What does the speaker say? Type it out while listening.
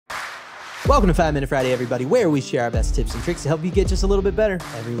Welcome to 5 Minute Friday, everybody, where we share our best tips and tricks to help you get just a little bit better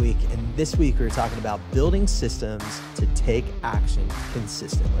every week. And this week, we're talking about building systems to take action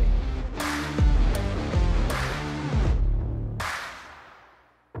consistently.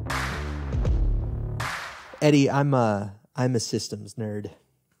 Eddie, I'm a systems nerd.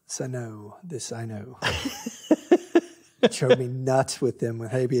 This I know. Drove me nuts with them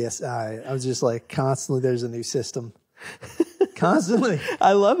with ABSI. I was just like, constantly there's a new system. Constantly.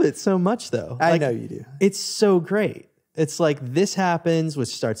 I love it so much, though. I know you do. It's so great. It's like this happens, which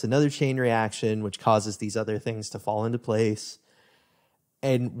starts another chain reaction, which causes these other things to fall into place.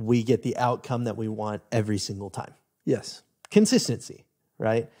 And we get the outcome that we want every single time. Yes. Consistency,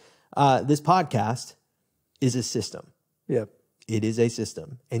 right? This podcast is a system. Yep. It is a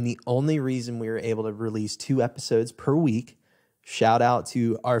system. And the only reason we were able to release 2 episodes per week, shout out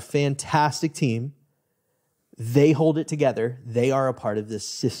to our fantastic team. They hold it together. They are a part of this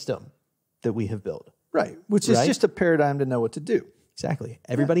system that we have built. Right. Which is just a paradigm to know what to do. Exactly.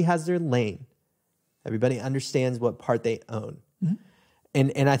 Everybody has their lane. Everybody understands what part they own. Mm-hmm.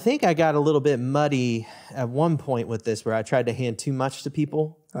 And I think I got a little bit muddy at one point with this where I tried to hand too much to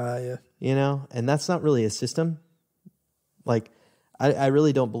people. Yeah. You know, and that's not really a system. Like, I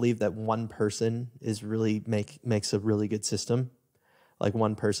really don't believe that one person is really makes a really good system. Like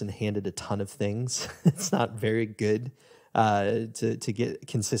one person handed a ton of things. It's not very good to get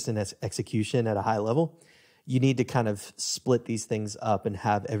consistent execution at a high level. You need to kind of split these things up and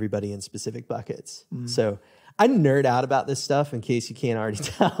have everybody in specific buckets. Mm. So I nerd out about this stuff in case you can't already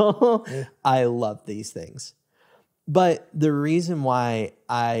tell. Yeah. I love these things. But the reason why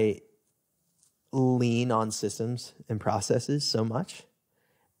I lean on systems and processes so much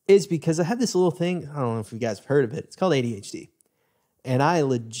is because I have this little thing. I don't know if you guys have heard of it. It's called ADHD. And I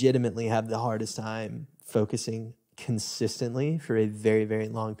legitimately have the hardest time focusing consistently for a very, very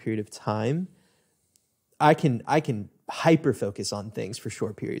long period of time. I can hyper focus on things for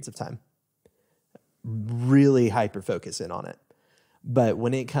short periods of time. Really hyper focus in on it. But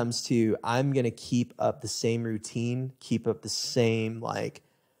when it comes to I'm going to keep up the same routine, keep up the same like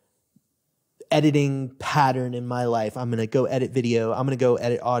editing pattern in my life. I'm going to go edit video. I'm going to go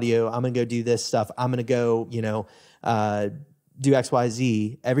edit audio. I'm going to go do this stuff. I'm going to go, do X, Y,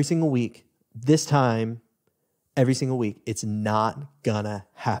 Z every single week. This time, every single week, it's not gonna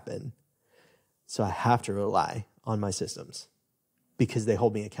happen. So I have to rely on my systems because they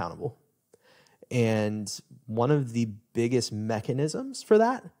hold me accountable. And one of the biggest mechanisms for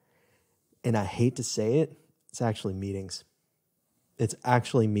that, and I hate to say it, it's actually meetings. It's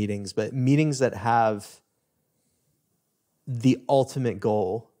actually meetings, but meetings that have the ultimate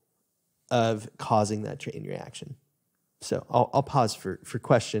goal of causing that chain reaction. So I'll pause for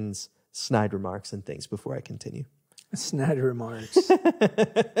questions, snide remarks, and things before I continue. Snide remarks.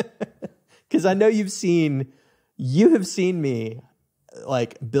 Because I know you have seen me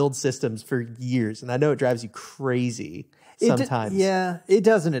like build systems for years, and I know it drives you crazy sometimes. It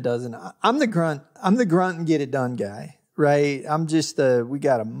doesn't. I'm the grunt and get it done guy, right? I'm just we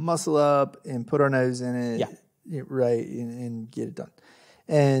got to muscle up and put our nose in it, right, and get it done.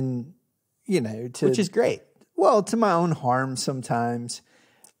 And, which is great. Well, to my own harm sometimes.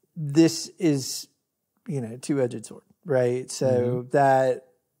 This is, two-edged sword, right? So that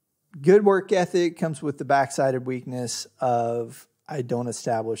good work ethic comes with the backsided weakness of I don't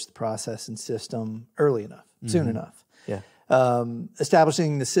establish the process and system early enough, soon enough. Yeah.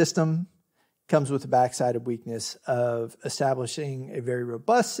 Establishing the system comes with the backsided weakness of establishing a very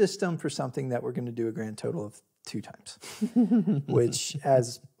robust system for something that we're going to do a grand total of 2 times, which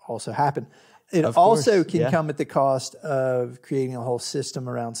has also happened. It also can come at the cost of creating a whole system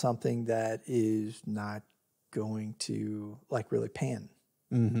around something that is not going to really pan.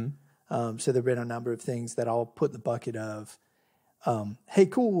 Mm-hmm. So there have been a number of things that I'll put in the bucket of, hey,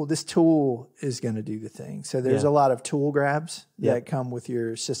 cool, this tool is going to do the thing. So there's a lot of tool grabs that come with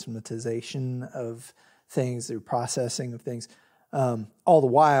your systematization of things, the processing of things. All the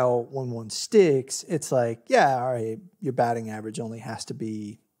while, when one sticks, it's like, all right, your batting average only has to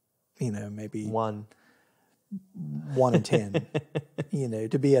be maybe 1 in 10,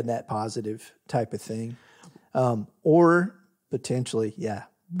 to be a net positive type of thing. Or potentially,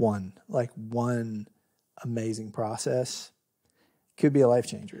 one amazing process could be a life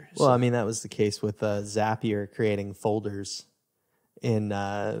changer. Well, I mean, that was the case with Zapier creating folders in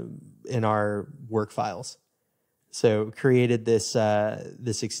our work files. So created this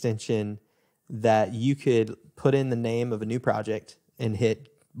extension that you could put in the name of a new project and hit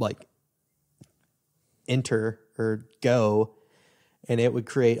enter or go, and it would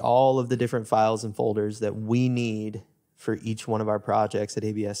create all of the different files and folders that we need for each one of our projects at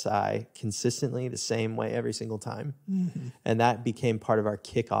ABSI consistently the same way every single time. And that became part of our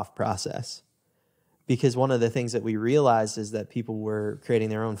kickoff process. Because one of the things that we realized is that people were creating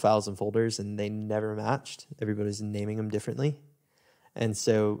their own files and folders and they never matched. Everybody was naming them differently. And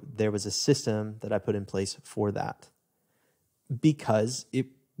so there was a system that I put in place for that because it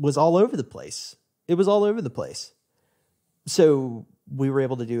was all over the place. It was all over the place. So we were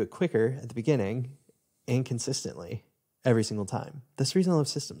able to do it quicker at the beginning and consistently every single time. That's the reason I love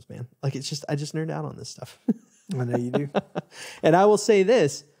systems, man. Like I just nerd out on this stuff. I know you do. And I will say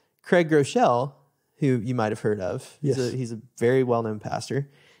this, Craig Groeschel, who you might have heard of, Yes. he's a very well-known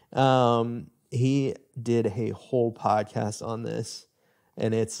pastor. He did a whole podcast on this,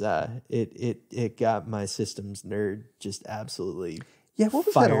 and it got my systems nerd just absolutely What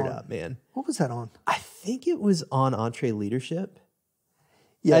was fired that on? up, man. What was that on? I think it was on Entre Leadership.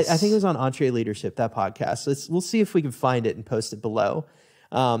 Yes. I think it was on Entre Leadership, that podcast. So we'll see if we can find it and post it below.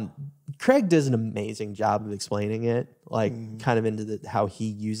 Craig does an amazing job of explaining it, like kind of into how he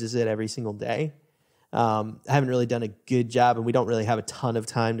uses it every single day. I haven't really done a good job, and we don't really have a ton of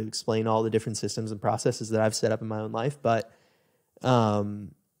time to explain all the different systems and processes that I've set up in my own life, but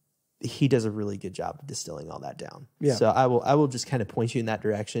he does a really good job of distilling all that down. Yeah. So I will just kind of point you in that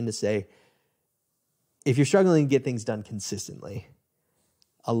direction to say, if you're struggling to get things done consistently,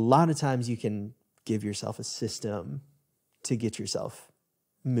 a lot of times you can give yourself a system to get yourself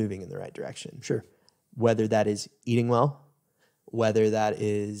moving in the right direction. Sure. Whether that is eating well, whether that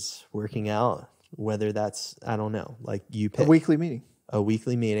is working out, whether that's, I don't know, like you pick. A weekly meeting. A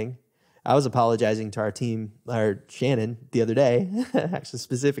weekly meeting. I was apologizing to our team, or Shannon, the other day. Actually,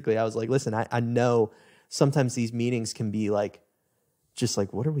 specifically, I was like, listen, I know sometimes these meetings can be like, just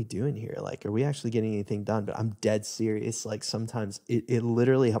like, what are we doing here? Like, are we actually getting anything done? But I'm dead serious. Like, sometimes it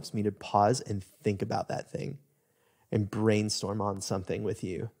literally helps me to pause and think about that thing and brainstorm on something with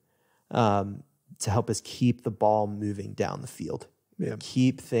you to help us keep the ball moving down the field. Yeah.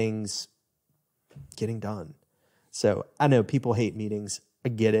 Keep things getting done. So I know people hate meetings. I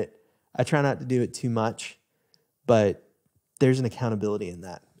get it. I try not to do it too much, but there's an accountability in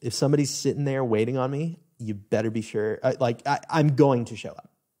that. If somebody's sitting there waiting on me, you better be sure. I'm going to show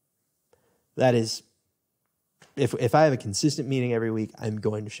up. That is, if I have a consistent meeting every week, I'm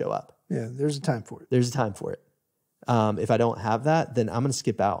going to show up. Yeah, there's a time for it. There's a time for it. If I don't have that, then I'm going to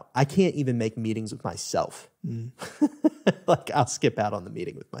skip out. I can't even make meetings with myself. Like, I'll skip out on the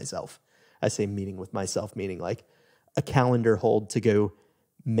meeting with myself. I say meeting with myself, meaning like a calendar hold to go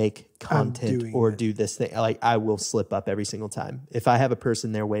make content or do this thing. Like, I will slip up every single time. If I have a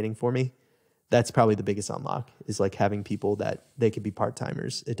person there waiting for me, that's probably the biggest unlock, is like having people that they could be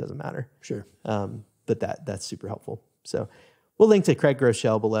part-timers. It doesn't matter. Sure. But that's super helpful. So we'll link to Craig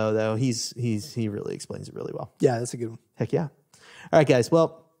Groeschel below, though. He really explains it really well. Yeah, that's a good one. Heck yeah. All right, guys.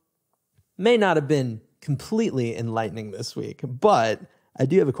 Well, may not have been completely enlightening this week, but I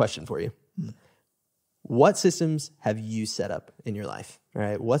do have a question for you. What systems have you set up in your life? All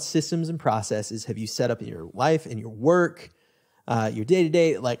right. What systems and processes have you set up in your life, in your work, your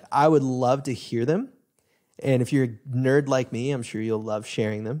day-to-day? Like, I would love to hear them. And if you're a nerd like me, I'm sure you'll love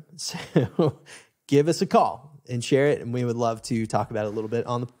sharing them. So give us a call and share it, and we would love to talk about it a little bit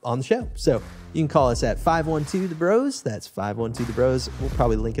on the show. So you can call us at 512-THE-BROS. That's 512-THE-BROS. We'll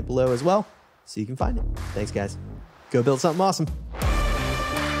probably link it below as well, so you can find it. Thanks, guys. Go build something awesome.